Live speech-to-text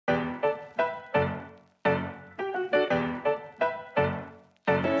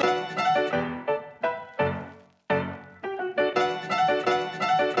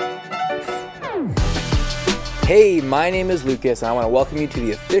Hey, my name is Lucas, and I want to welcome you to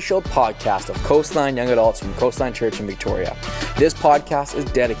the official podcast of Coastline Young Adults from Coastline Church in Victoria. This podcast is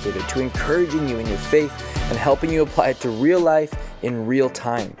dedicated to encouraging you in your faith and helping you apply it to real life in real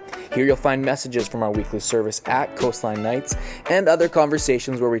time. Here you'll find messages from our weekly service at Coastline Nights and other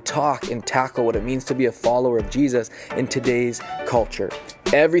conversations where we talk and tackle what it means to be a follower of Jesus in today's culture.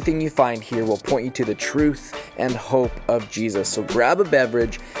 Everything you find here will point you to the truth and hope of Jesus. So grab a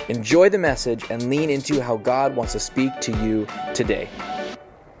beverage, enjoy the message, and lean into how God wants to speak to you today.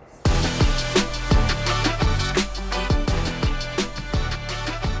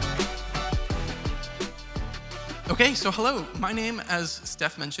 Okay, so hello. My name, as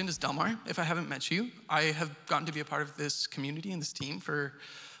Steph mentioned, is Delmar. If I haven't met you, I have gotten to be a part of this community and this team for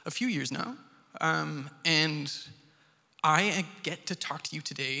a few years now. And I get to talk to you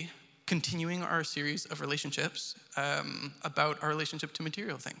today, continuing our series of relationships about our relationship to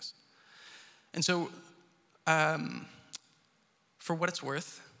material things. And so, for what it's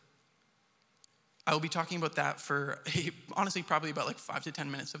worth, I will be talking about that for, honestly, probably about like 5 to 10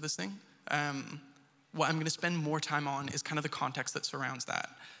 minutes of this thing. What I'm going to spend more time on is kind of the context that surrounds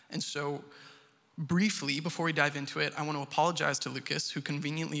that. And so, briefly, before we dive into it, I want to apologize to Lucas, who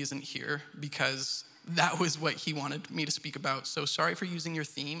conveniently isn't here, because that was what he wanted me to speak about. So sorry for using your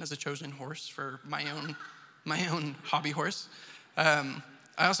theme as a chosen horse for my own hobby horse. I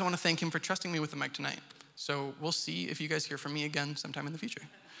also want to thank him for trusting me with the mic tonight. So we'll see if you guys hear from me again sometime in the future.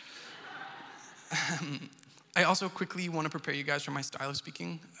 I also quickly want to prepare you guys for my style of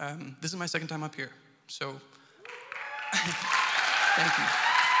speaking. This is my second time up here. So, thank you.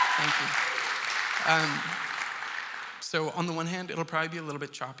 So on the one hand, it'll probably be a little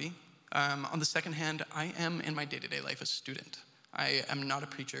bit choppy. On the second hand, I am in my day-to-day life a student. I am not a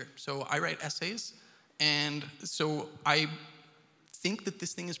preacher. So I write essays. And so I think that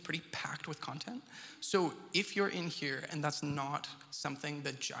this thing is pretty packed with content. So if you're in here and that's not something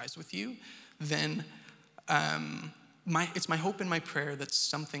that jives with you, then it's my hope and my prayer that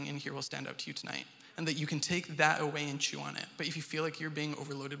something in here will stand out to you tonight, and that you can take that away and chew on it. But if you feel like you're being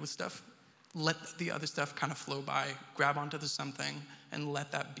overloaded with stuff, let the other stuff kind of flow by, grab onto the something, and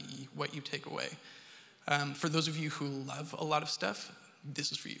let that be what you take away. For those of you who love a lot of stuff,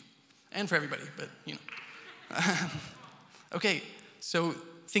 this is for you. And for everybody, but you know. Okay, so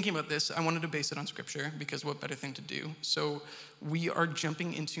thinking about this, I wanted to base it on scripture, because what better thing to do? So we are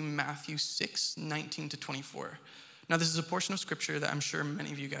jumping into Matthew 6, 19 to 24. Now, this is a portion of scripture that I'm sure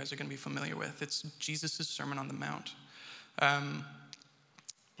many of you guys are going to be familiar with. It's Jesus' Sermon on the Mount.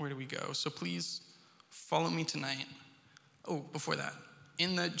 Where do we go? So please follow me tonight. Oh, before that,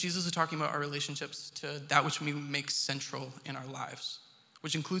 Jesus is talking about our relationships to that which we make central in our lives,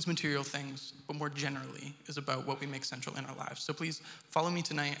 which includes material things, but more generally is about what we make central in our lives. So please follow me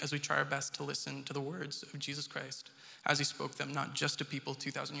tonight as we try our best to listen to the words of Jesus Christ as he spoke them, not just to people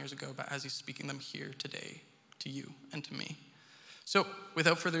 2,000 years ago, but as he's speaking them here today to you and to me. So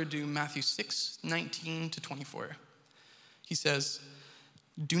without further ado, Matthew 6, 19 to 24. He says,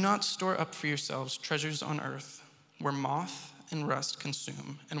 "Do not store up for yourselves treasures on earth, where moth and rust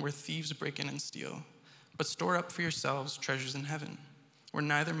consume, and where thieves break in and steal. But store up for yourselves treasures in heaven, where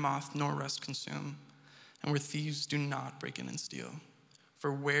neither moth nor rust consume, and where thieves do not break in and steal.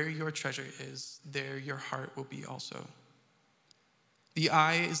 For where your treasure is, there your heart will be also. The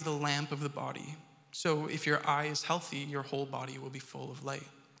eye is the lamp of the body. So if your eye is healthy, your whole body will be full of light.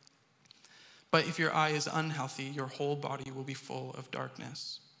 But if your eye is unhealthy, your whole body will be full of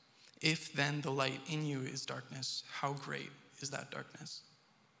darkness. If then the light in you is darkness, how great is that darkness?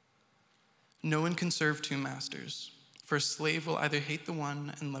 No one can serve two masters, for a slave will either hate the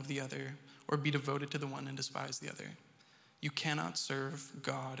one and love the other, or be devoted to the one and despise the other. You cannot serve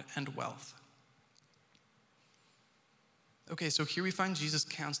God and wealth." Okay, so here we find Jesus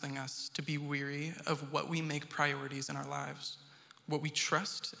counseling us to be weary of what we make priorities in our lives, what we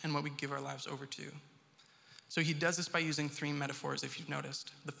trust and what we give our lives over to. So he does this by using 3 metaphors, if you've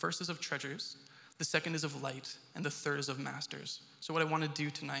noticed. The first is of treasures, the second is of light, and the third is of masters. So what I want to do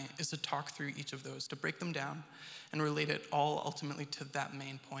tonight is to talk through each of those, to break them down and relate it all ultimately to that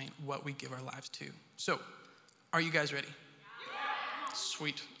main point, what we give our lives to. So, are you guys ready? Yeah.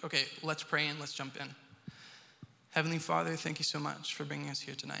 Sweet. Okay, let's pray and let's jump in. Heavenly Father, thank you so much for bringing us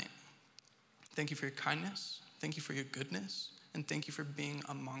here tonight. Thank you for your kindness, thank you for your goodness, and thank you for being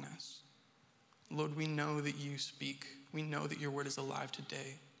among us. Lord, we know that you speak. We know that your word is alive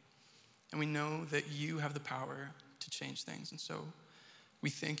today. And we know that you have the power to change things. And so we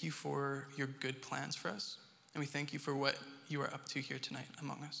thank you for your good plans for us. And we thank you for what you are up to here tonight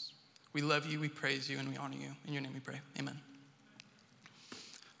among us. We love you, we praise you, and we honor you. In your name we pray. Amen.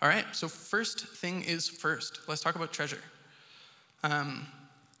 All right, so first thing is first. Let's talk about treasure. I'm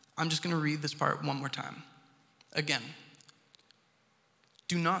just going to read this part one more time. Again,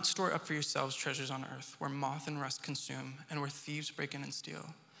 do not store up for yourselves treasures on earth where moth and rust consume and where thieves break in and steal,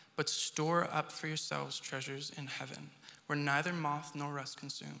 but store up for yourselves treasures in heaven where neither moth nor rust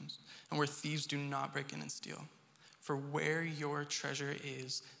consumes and where thieves do not break in and steal. For where your treasure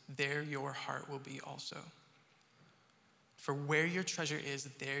is, there your heart will be also. For where your treasure is,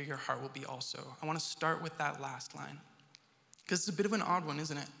 there your heart will be also. I want to start with that last line because it's a bit of an odd one,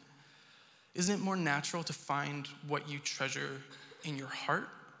 isn't it? Isn't it more natural to find what you treasure in your heart?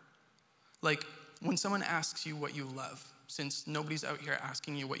 Like when someone asks you what you love, since nobody's out here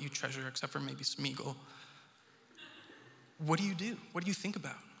asking you what you treasure except for maybe Smeagol, what do you do? What do you think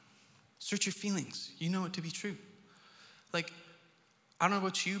about? Search your feelings. You know it to be true. Like, I don't know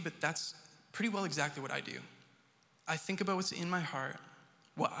about you, but that's pretty well exactly what I do. I think about what's in my heart,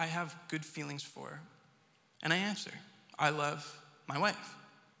 what I have good feelings for, and I answer. I love my wife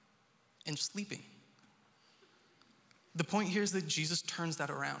and sleeping. The point here is that Jesus turns that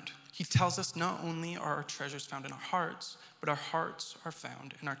around. He tells us not only are our treasures found in our hearts, but our hearts are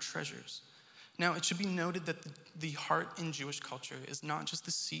found in our treasures. Now, it should be noted that the heart in Jewish culture is not just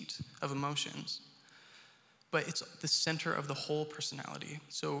the seat of emotions, but it's the center of the whole personality.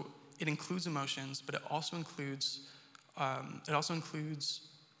 So it includes emotions, but it also includes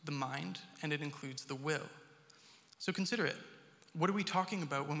the mind, and it includes the will. So consider it. What are we talking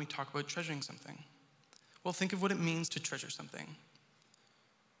about when we talk about treasuring something? Well, think of what it means to treasure something.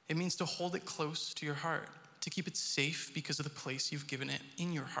 It means to hold it close to your heart, to keep it safe because of the place you've given it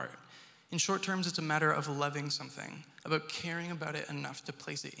in your heart. In short terms, it's a matter of loving something, about caring about it enough to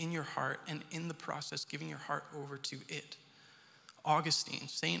place it in your heart, and in the process, giving your heart over to it.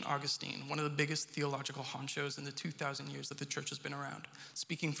 St. Augustine, one of the biggest theological honchos in the 2,000 years that the church has been around,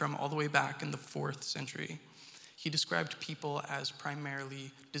 speaking from all the way back in the 4th century, he described people as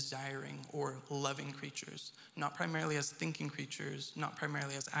primarily desiring or loving creatures, not primarily as thinking creatures, not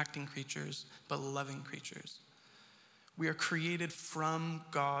primarily as acting creatures, but loving creatures. We are created from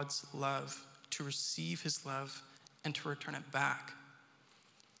God's love to receive his love and to return it back.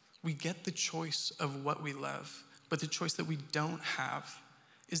 We get the choice of what we love, but the choice that we don't have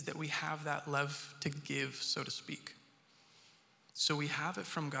is that we have that love to give, so to speak. So we have it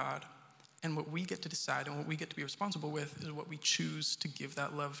from God, and what we get to decide and what we get to be responsible with is what we choose to give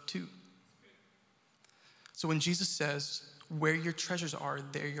that love to. So when Jesus says, where your treasures are,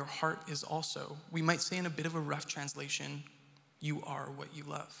 there your heart is also, we might say in a bit of a rough translation, you are what you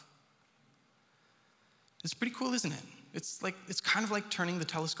love. It's pretty cool, isn't it? It's kind of like turning the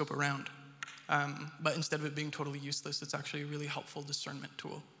telescope around. But instead of it being totally useless, it's actually a really helpful discernment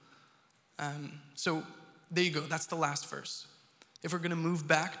tool. So there you go, that's the last verse. If we're going to move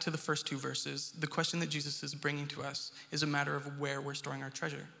back to the first two verses, the question that Jesus is bringing to us is a matter of where we're storing our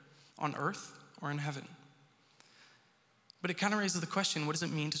treasure, on earth or in heaven. But it kind of raises the question, what does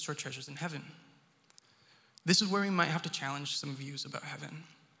it mean to store treasures in heaven? This is where we might have to challenge some views about heaven.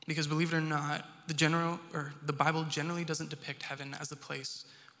 Because believe it or not, the Bible generally doesn't depict heaven as a place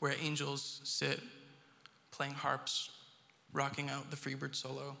where angels sit playing harps, rocking out the Freebird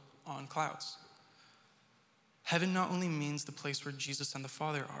solo on clouds. Heaven not only means the place where Jesus and the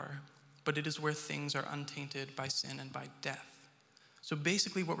Father are, but it is where things are untainted by sin and by death. So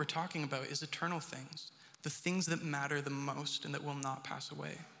basically what we're talking about is eternal things, the things that matter the most and that will not pass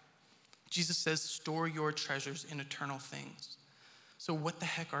away. Jesus says, store your treasures in eternal things. So what the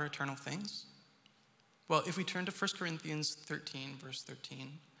heck are eternal things? Well, if we turn to 1 Corinthians 13, verse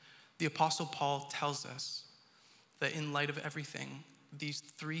 13, the Apostle Paul tells us that in light of everything, these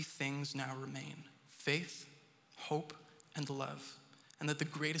three things now remain: faith, hope, and love, and that the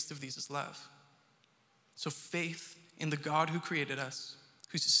greatest of these is love. So faith in the God who created us,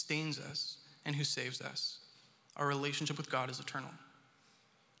 who sustains us, and who saves us. Our relationship with God is eternal.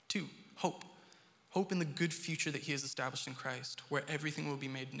 2, hope. Hope in the good future that he has established in Christ, where everything will be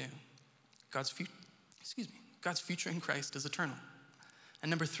made new. God's future in Christ is eternal. And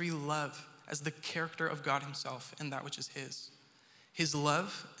number 3, love, as the character of God himself and that which is his. His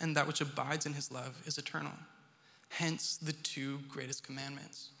love and that which abides in his love is eternal. Hence the 2 greatest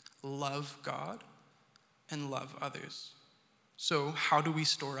commandments: love God and love others. So how do we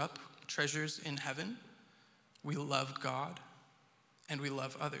store up treasures in heaven? We love God and we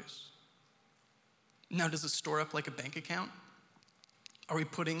love others. Now, does it store up like a bank account? Are we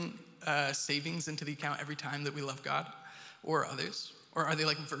putting savings into the account every time that we love God or others? Or are they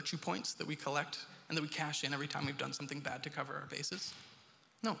like virtue points that we collect and that we cash in every time we've done something bad to cover our bases?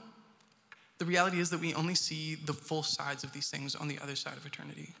 No. The reality is that we only see the full sides of these things on the other side of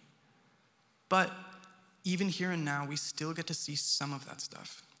eternity. But even here and now, we still get to see some of that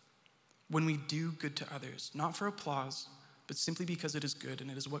stuff. When we do good to others, not for applause, but simply because it is good and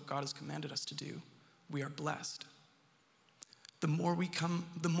it is what God has commanded us to do, we are blessed. The more we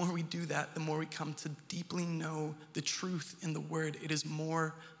do that, the more we come to deeply know the truth in the word. It is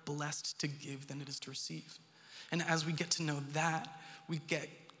more blessed to give than it is to receive. And as we get to know that, we get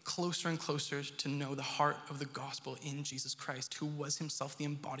closer and closer to know the heart of the gospel in Jesus Christ, who was himself the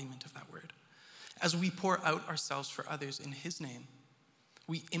embodiment of that word. As we pour out ourselves for others in his name,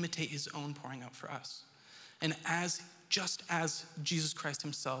 we imitate his own pouring out for us. And just as Jesus Christ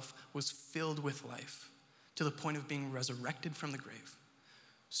himself was filled with life to the point of being resurrected from the grave,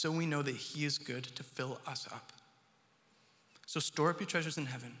 so we know that he is good to fill us up. So store up your treasures in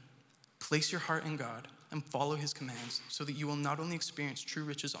heaven, place your heart in God, and follow his commands so that you will not only experience true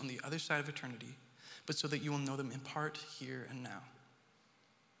riches on the other side of eternity, but so that you will know them in part here and now.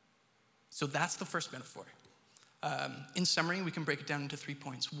 So that's the first metaphor. In summary, we can break it down into 3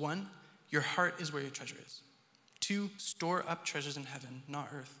 points. 1, your heart is where your treasure is. 2, store up treasures in heaven, not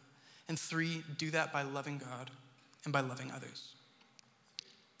earth. And 3, do that by loving God and by loving others.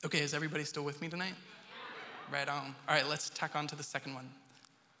 Okay, is everybody still with me tonight? Right on. All right, let's tack on to the second one.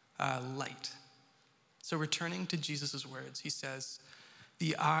 Light. So returning to Jesus' words, he says,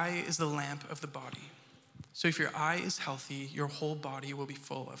 the eye is the lamp of the body. So if your eye is healthy, your whole body will be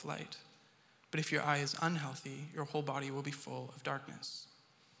full of light. But if your eye is unhealthy, your whole body will be full of darkness.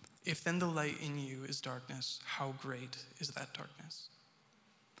 If then the light in you is darkness, how great is that darkness?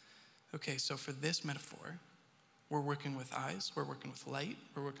 Okay, so for this metaphor, we're working with eyes, we're working with light,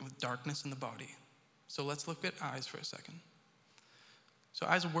 we're working with darkness in the body. So let's look at eyes for a second. So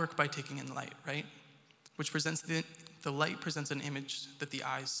eyes work by taking in light, right? Which presents the light presents an image that the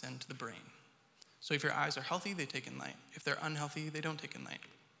eyes send to the brain. So if your eyes are healthy, they take in light. If they're unhealthy, they don't take in light.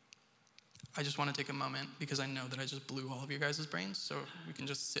 I just want to take a moment because I know that I just blew all of your guys' brains, so we can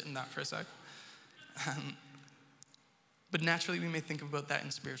just sit in that for a sec. But naturally, we may think about that in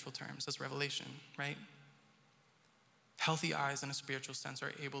spiritual terms as revelation, right? Healthy eyes in a spiritual sense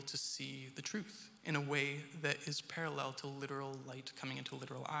are able to see the truth in a way that is parallel to literal light coming into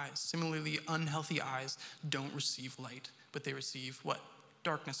literal eyes. Similarly, unhealthy eyes don't receive light, but they receive what?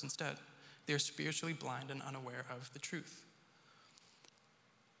 Darkness instead. They're spiritually blind and unaware of the truth.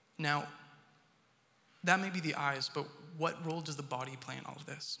 Now, that may be the eyes, but what role does the body play in all of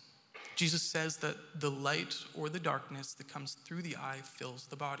this? Jesus says that the light or the darkness that comes through the eye fills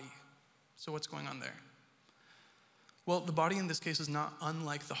the body. So what's going on there? Well, the body in this case is not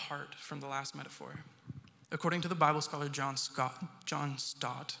unlike the heart from the last metaphor. According to the Bible scholar John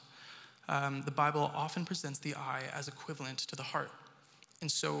Stott, the Bible often presents the eye as equivalent to the heart.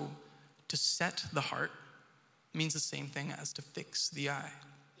 And so to set the heart means the same thing as to fix the eye.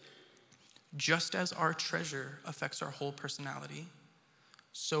 Just as our treasure affects our whole personality,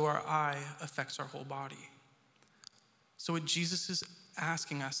 so our eye affects our whole body. So what Jesus is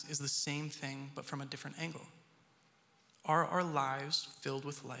asking us is the same thing, but from a different angle. Are our lives filled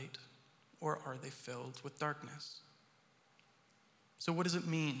with light, or are they filled with darkness? So what does it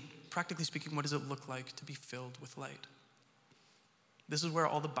mean? Practically speaking, what does it look like to be filled with light? This is where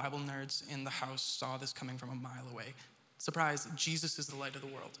all the Bible nerds in the house saw this coming from a mile away. Surprise, Jesus is the light of the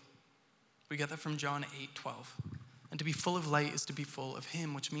world. We get that from John 8:12. And to be full of light is to be full of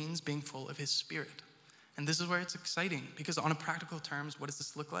him, which means being full of his spirit. And this is where it's exciting, because on a practical terms, what does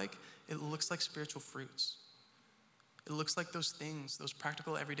this look like? It looks like spiritual fruits. It looks like those things, those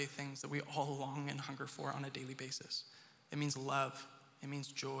practical everyday things that we all long and hunger for on a daily basis. It means love. It means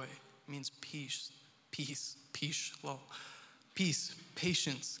joy. It means peace, patience,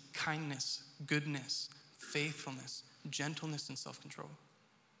 kindness, goodness, faithfulness, gentleness, and self-control.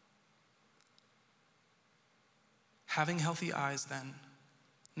 Having healthy eyes, then,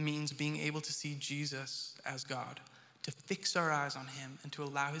 means being able to see Jesus as God, to fix our eyes on him, and to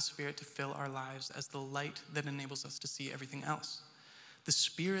allow his Spirit to fill our lives as the light that enables us to see everything else. The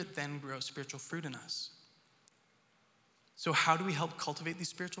Spirit then grows spiritual fruit in us. So how do we help cultivate these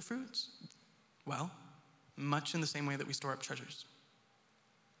spiritual fruits? Well, much in the same way that we store up treasures.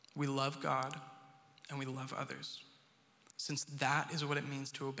 We love God and we love others, since that is what it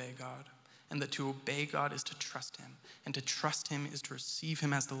means to obey God. And that to obey God is to trust him. And to trust him is to receive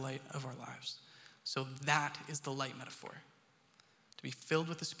him as the light of our lives. So that is the light metaphor. To be filled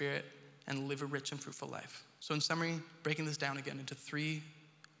with the Spirit and live a rich and fruitful life. So in summary, breaking this down again into 3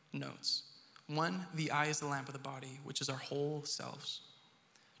 notes. 1, the eye is the lamp of the body, which is our whole selves.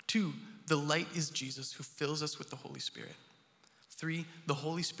 2, the light is Jesus who fills us with the Holy Spirit. 3, the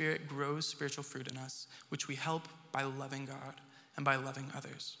Holy Spirit grows spiritual fruit in us, which we help by loving God and by loving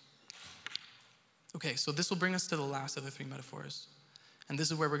others. Okay, so this will bring us to the last of the 3 metaphors. And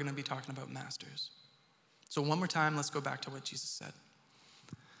this is where we're going to be talking about masters. So one more time, let's go back to what Jesus said.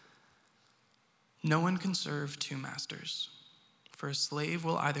 No one can serve 2 masters, for a slave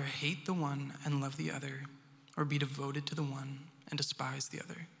will either hate the one and love the other, or be devoted to the one and despise the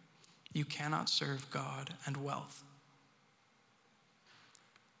other. You cannot serve God and wealth.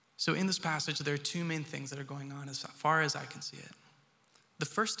 So in this passage, there are 2 main things that are going on as far as I can see it. The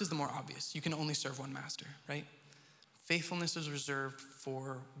first is the more obvious. You can only serve one master, right? Faithfulness is reserved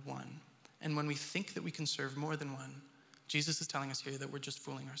for one. And when we think that we can serve more than one, Jesus is telling us here that we're just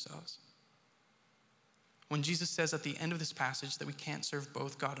fooling ourselves. When Jesus says at the end of this passage that we can't serve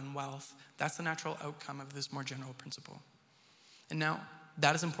both God and wealth, that's the natural outcome of this more general principle. And now,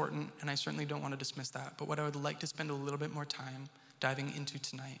 that is important, and I certainly don't want to dismiss that, but what I would like to spend a little bit more time diving into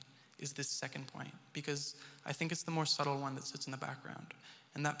tonight is this second point, because I think it's the more subtle one that sits in the background.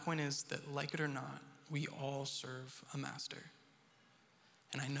 And that point is that, like it or not, we all serve a master.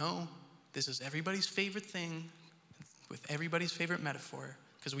 And I know this is everybody's favorite thing with everybody's favorite metaphor,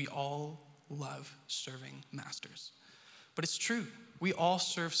 because we all love serving masters. But it's true. We all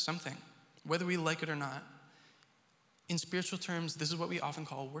serve something, whether we like it or not. In spiritual terms, this is what we often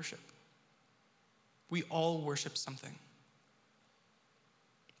call worship. We all worship something.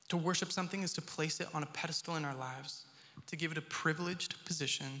 To worship something is to place it on a pedestal in our lives, to give it a privileged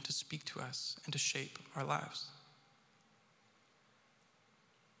position to speak to us and to shape our lives.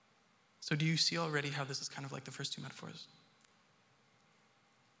 So do you see already how this is kind of like the first 2 metaphors?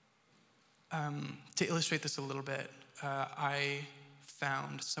 To illustrate this a little bit, I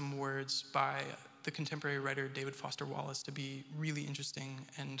found some words by the contemporary writer David Foster Wallace to be really interesting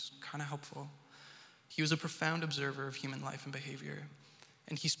and kind of helpful. He was a profound observer of human life and behavior,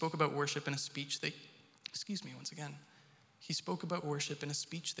 and he spoke about worship in a speech that, he spoke about worship in a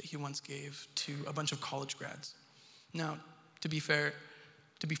speech that he once gave to a bunch of college grads. Now, to be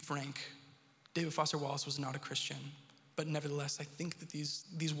frank, David Foster Wallace was not a Christian, but nevertheless, I think that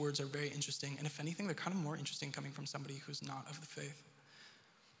these words are very interesting, and if anything, they're kind of more interesting coming from somebody who's not of the faith.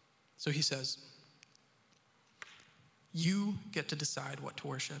 So he says, you get to decide what to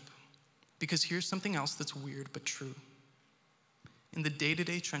worship, because here's something else that's weird but true. In the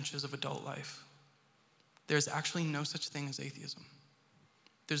day-to-day trenches of adult life, there's actually no such thing as atheism.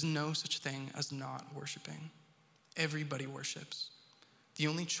 There's no such thing as not worshiping. Everybody worships. The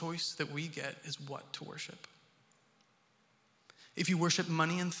only choice that we get is what to worship. If you worship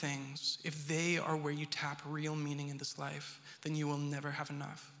money and things, if they are where you tap real meaning in this life, then you will never have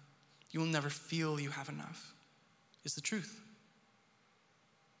enough. You will never feel you have enough. It's the truth.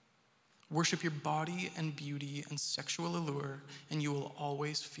 Worship your body and beauty and sexual allure, and you will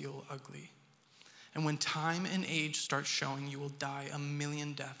always feel ugly. And when time and age start showing, you will die a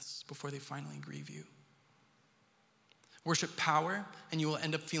million deaths before they finally grieve you. Worship power, and you will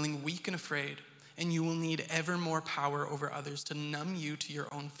end up feeling weak and afraid, and you will need ever more power over others to numb you to your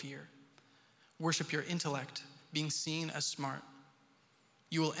own fear. Worship your intellect, being seen as smart.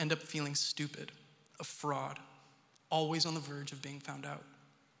 You will end up feeling stupid, a fraud, always on the verge of being found out.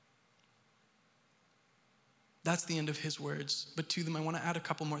 That's the end of his words, but to them I want to add a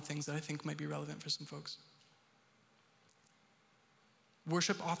couple more things that I think might be relevant for some folks.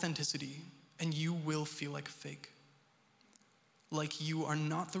 Worship authenticity, and you will feel like a fake. Like you are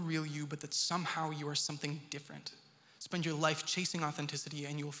not the real you, but that somehow you are something different. Spend your life chasing authenticity,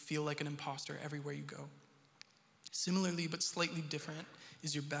 and you will feel like an imposter everywhere you go. Similarly, but slightly different,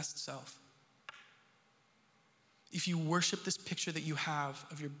 is your best self. If you worship this picture that you have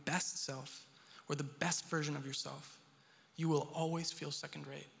of your best self, or the best version of yourself, you will always feel second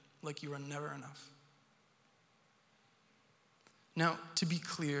rate, like you are never enough. Now, to be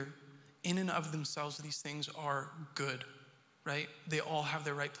clear, in and of themselves, these things are good, right? They all have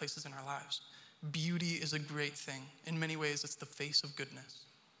their right places in our lives. Beauty is a great thing. In many ways, it's the face of goodness.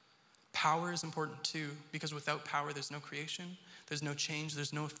 Power is important too, because without power, there's no creation, there's no change,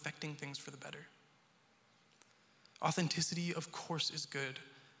 there's no affecting things for the better. Authenticity, of course, is good,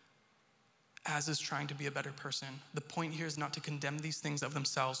 as is trying to be a better person. The point here is not to condemn these things of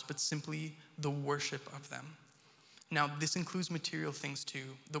themselves, but simply the worship of them. Now, this includes material things too,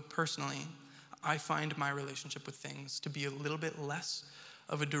 though personally, I find my relationship with things to be a little bit less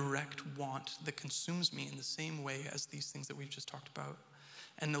of a direct want that consumes me in the same way as these things that we've just talked about,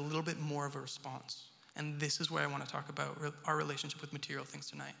 and a little bit more of a response. And this is where I want to talk about our relationship with material things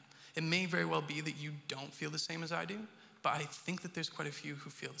tonight. It may very well be that you don't feel the same as I do, but I think that there's quite a few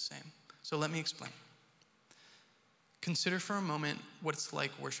who feel the same. So let me explain. Consider for a moment what it's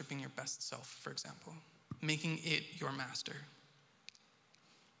like worshiping your best self, for example, making it your master.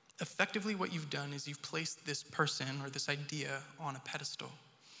 Effectively, what you've done is you've placed this person or this idea on a pedestal.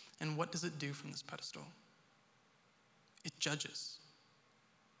 And what does it do from this pedestal? It judges.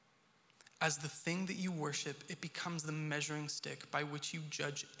 As the thing that you worship, it becomes the measuring stick by which you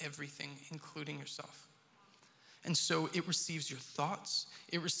judge everything, including yourself. And so it receives your thoughts,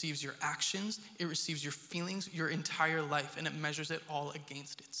 it receives your actions, it receives your feelings, your entire life, and it measures it all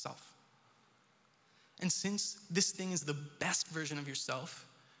against itself. And since this thing is the best version of yourself,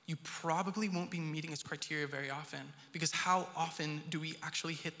 you probably won't be meeting its criteria very often, because how often do we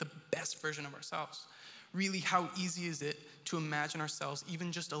actually hit the best version of ourselves? Really, how easy is it to imagine ourselves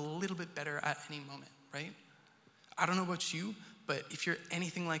even just a little bit better at any moment, right? I don't know about you, but if you're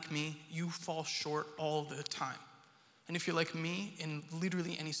anything like me, you fall short all the time. And if you're like me, in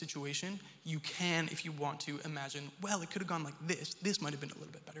literally any situation, you can, if you want to, imagine, well, it could have gone like this might have been a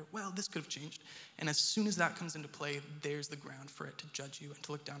little bit better, well, this could have changed. And as soon as that comes into play, there's the ground for it to judge you and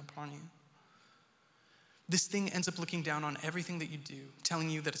to look down upon you. This thing ends up looking down on everything that you do, telling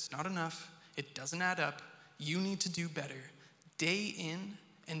you that it's not enough, it doesn't add up, you need to do better, day in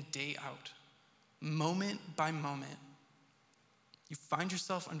and day out, moment by moment. You find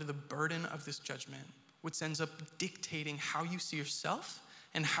yourself under the burden of this judgment, which ends up dictating how you see yourself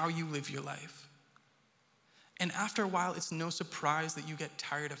and how you live your life. And after a while, it's no surprise that you get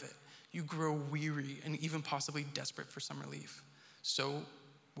tired of it. You grow weary and even possibly desperate for some relief. So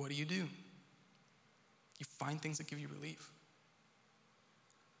what do? You find things that give you relief.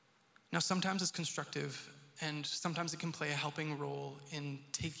 Now, sometimes it's constructive, and sometimes it can play a helping role in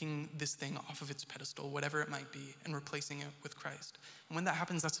taking this thing off of its pedestal, whatever it might be, and replacing it with Christ. And when that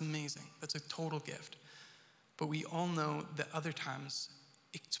happens, that's amazing. That's a total gift. But we all know that other times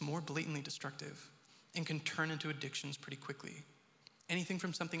it's more blatantly destructive and can turn into addictions pretty quickly. Anything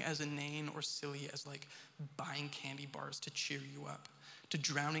from something as inane or silly as like buying candy bars to cheer you up, to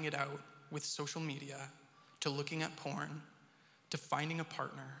drowning it out with social media, to looking at porn, to finding a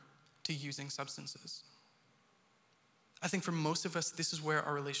partner, to using substances. I think for most of us, this is where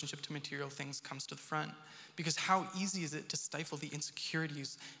our relationship to material things comes to the front, because how easy is it to stifle the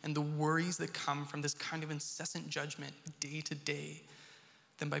insecurities and the worries that come from this kind of incessant judgment day to day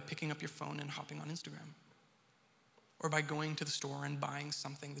than by picking up your phone and hopping on Instagram, or by going to the store and buying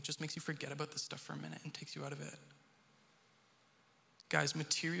something that just makes you forget about this stuff for a minute and takes you out of it. Guys,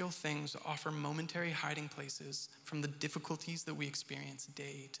 material things offer momentary hiding places from the difficulties that we experience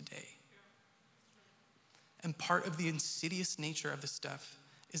day to day. And part of the insidious nature of this stuff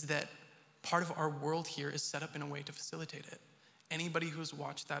is that part of our world here is set up in a way to facilitate it. Anybody who's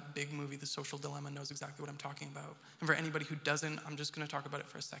watched that big movie, The Social Dilemma, knows exactly what I'm talking about. And for anybody who doesn't, I'm just going to talk about it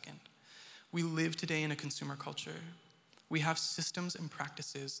for a second. We live today in a consumer culture. We have systems and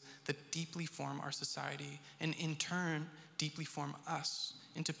practices that deeply form our society, and in turn, deeply form us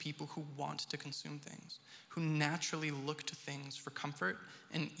into people who want to consume things, who naturally look to things for comfort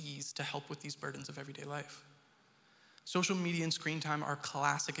and ease to help with these burdens of everyday life. Social media and screen time are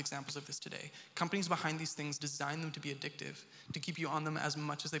classic examples of this today. Companies behind these things design them to be addictive, to keep you on them as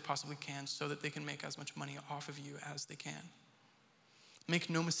much as they possibly can so that they can make as much money off of you as they can. Make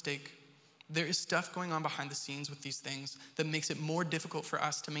no mistake, there is stuff going on behind the scenes with these things that makes it more difficult for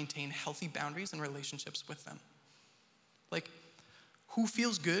us to maintain healthy boundaries and relationships with them. Like, who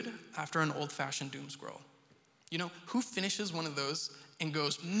feels good after an old-fashioned doom scroll? You know, who finishes one of those and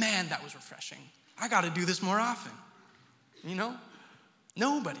goes, man, that was refreshing. I got to do this more often. You know?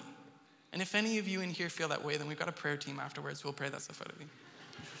 Nobody. And if any of you in here feel that way, then we've got a prayer team afterwards who will pray that stuff out of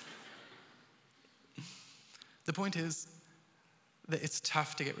you. The point is that it's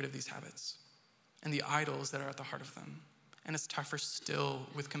tough to get rid of these habits and the idols that are at the heart of them. And it's tougher still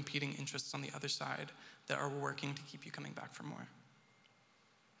with competing interests on the other side that are working to keep you coming back for more.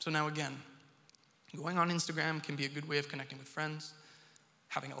 So now again, going on Instagram can be a good way of connecting with friends,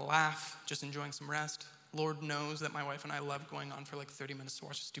 having a laugh, just enjoying some rest. Lord knows that my wife and I love going on for like 30 minutes to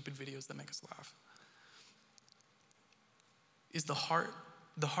watch stupid videos that make us laugh.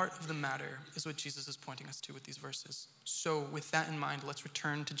 The heart of the matter is what Jesus is pointing us to with these verses. So with that in mind, let's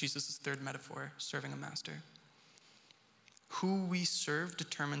return to Jesus' third metaphor, serving a master. Who we serve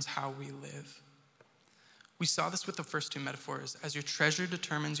determines how we live. We saw this with the first two metaphors. As your treasure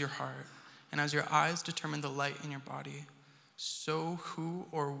determines your heart, and as your eyes determine the light in your body, so who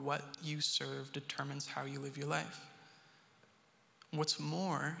or what you serve determines how you live your life. What's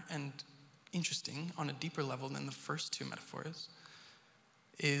more and interesting on a deeper level than the first two metaphors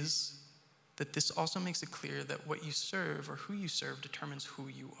is that this also makes it clear that what you serve or who you serve determines who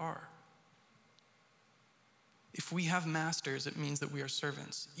you are. If we have masters, it means that we are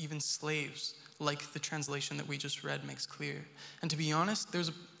servants, even slaves, like the translation that we just read makes clear. And to be honest,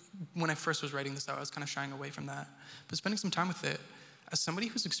 when I first was writing this out, I was kind of shying away from that. But spending some time with it, as somebody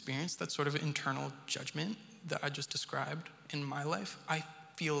who's experienced that sort of internal judgment that I just described in my life, I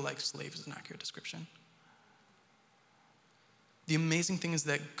feel like slave is an accurate description. The amazing thing is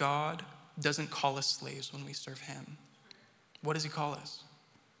that God doesn't call us slaves when we serve him. What does he call us?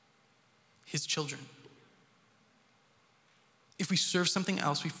 His children. If we serve something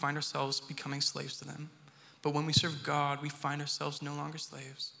else, we find ourselves becoming slaves to them. But when we serve God, we find ourselves no longer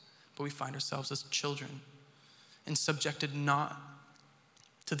slaves, but we find ourselves as children and subjected not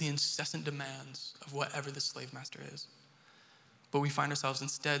to the incessant demands of whatever the slave master is, but we find ourselves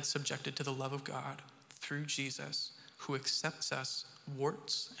instead subjected to the love of God through Jesus, who accepts us,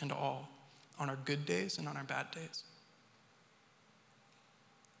 warts and all, on our good days and on our bad days.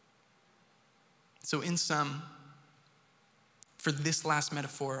 So in sum, for this last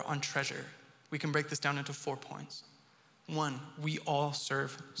metaphor on treasure, we can break this down into 4 points. 1, we all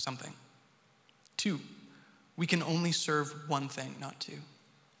serve something. 2, we can only serve one thing, not 2.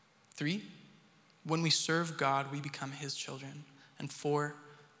 3, when we serve God, we become his children. And 4,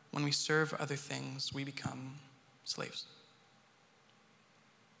 when we serve other things, we become slaves.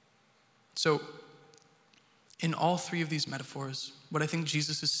 So, in all 3 of these metaphors, what I think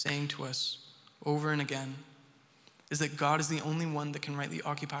Jesus is saying to us over and again is that God is the only one that can rightly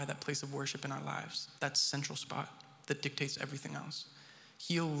occupy that place of worship in our lives, that central spot that dictates everything else.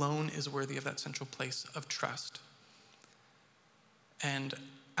 He alone is worthy of that central place of trust. And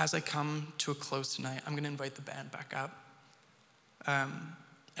as I come to a close tonight, I'm going to invite the band back up.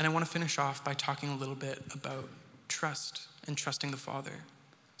 And I want to finish off by talking a little bit about trust and trusting the Father,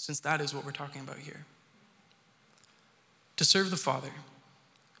 since that is what we're talking about here. To serve the Father,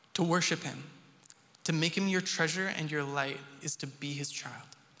 to worship him, to make him your treasure and your light is to be his child.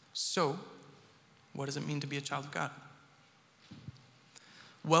 So, what does it mean to be a child of God?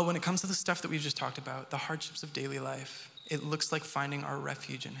 Well, when it comes to the stuff that we've just talked about, the hardships of daily life, it looks like finding our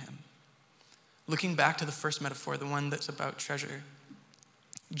refuge in him. Looking back to the first metaphor, the one that's about treasure,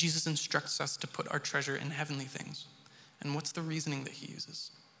 Jesus instructs us to put our treasure in heavenly things. And what's the reasoning that he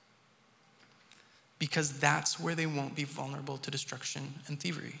uses? Because that's where they won't be vulnerable to destruction and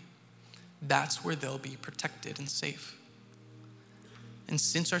thievery. That's where they'll be protected and safe. And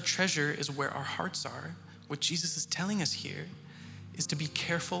since our treasure is where our hearts are, what Jesus is telling us here is to be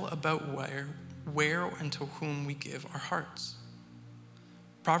careful about where and to whom we give our hearts.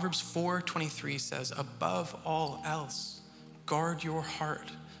 Proverbs 4:23 says, above all else, guard your heart,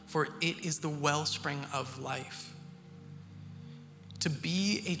 for it is the wellspring of life. To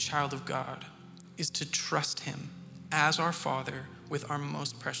be a child of God is to trust him as our Father with our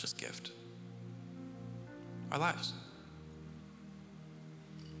most precious gift, our lives.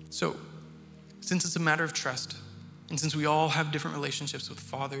 So, since it's a matter of trust, and since we all have different relationships with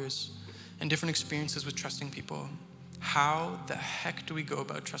fathers and different experiences with trusting people, how the heck do we go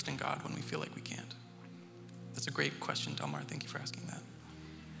about trusting God when we feel like we can't? That's a great question, Delmar. Thank you for asking that.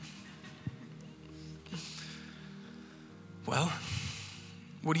 Well,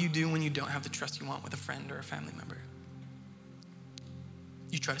 what do you do when you don't have the trust you want with a friend or a family member?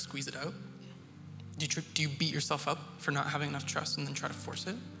 You try to squeeze it out? Do you beat yourself up for not having enough trust and then try to force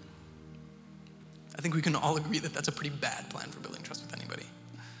it? I think we can all agree that that's a pretty bad plan for building trust with anybody.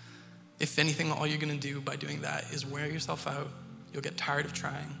 If anything, all you're going to do by doing that is wear yourself out, you'll get tired of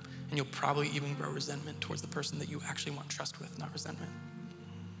trying, and you'll probably even grow resentment towards the person that you actually want trust with, not resentment.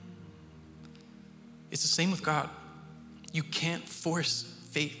 It's the same with God. You can't force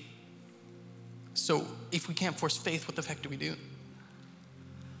faith. So if we can't force faith, what the heck do we do?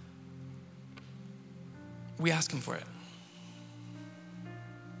 We ask him for it.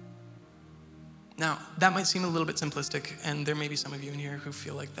 Now, that might seem a little bit simplistic, and there may be some of you in here who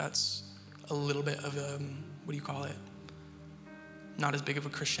feel like that's a little bit of a, not as big of a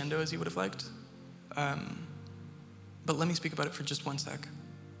crescendo as you would have liked. But let me speak about it for just one sec.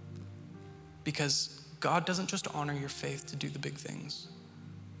 Because God doesn't just honor your faith to do the big things.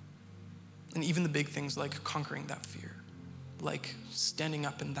 And even the big things like conquering that fear, like standing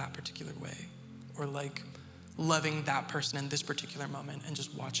up in that particular way, or like loving that person in this particular moment and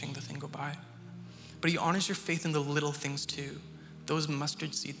just watching the thing go by. But he honors your faith in the little things too, those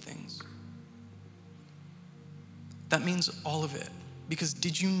mustard seed things. That means all of it. Because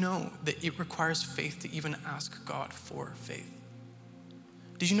did you know that it requires faith to even ask God for faith?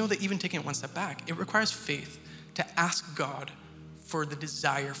 Did you know that even taking it one step back, it requires faith to ask God for the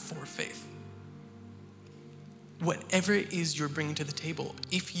desire for faith? Whatever it is you're bringing to the table,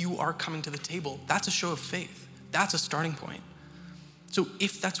 if you are coming to the table, that's a show of faith. That's a starting point. So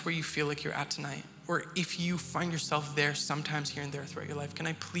if that's where you feel like you're at tonight, or if you find yourself there sometimes here and there throughout your life, can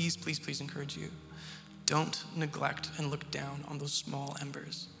I please, please, please encourage you, don't neglect and look down on those small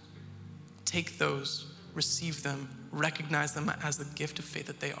embers. Take those, receive them, recognize them as the gift of faith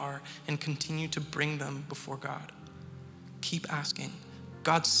that they are, and continue to bring them before God. Keep asking.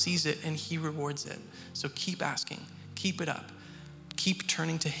 God sees it and he rewards it. So keep asking, keep it up, keep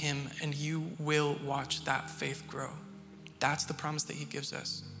turning to him, and you will watch that faith grow. That's the promise that he gives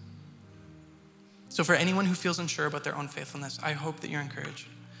us. So for anyone who feels unsure about their own faithfulness, I hope that you're encouraged.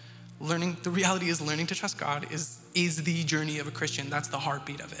 The reality is learning to trust God is the journey of a Christian. That's the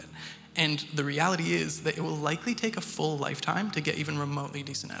heartbeat of it. And the reality is that it will likely take a full lifetime to get even remotely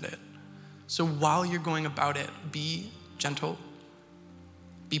decent at it. So while you're going about it, be gentle,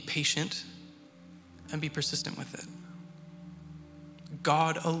 be patient, and be persistent with it.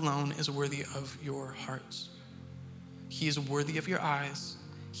 God alone is worthy of your hearts. He is worthy of your eyes.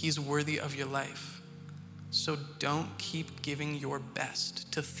 He is worthy of your life. So don't keep giving your best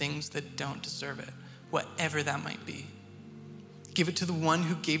to things that don't deserve it, whatever that might be. Give it to the one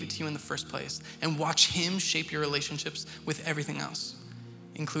who gave it to you in the first place, and watch him shape your relationships with everything else,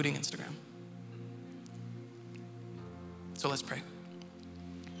 including Instagram. So let's pray.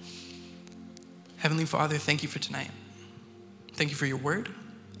 Heavenly Father, thank you for tonight. Thank you for your word,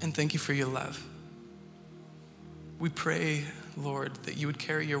 and thank you for your love. We pray, Lord, that you would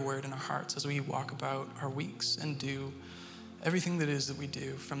carry your word in our hearts as we walk about our weeks and do everything that is that we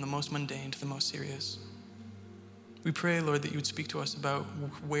do, from the most mundane to the most serious. We pray, Lord, that you would speak to us about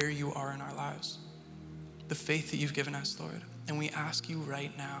where you are in our lives, the faith that you've given us, Lord. And we ask you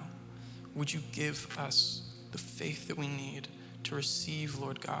right now, would you give us the faith that we need to receive,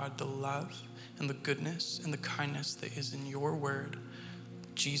 Lord God, the love and the goodness and the kindness that is in your word,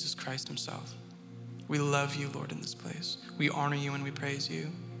 Jesus Christ himself. We love you, Lord, in this place. We honor you and we praise you.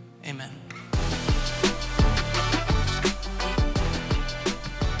 Amen.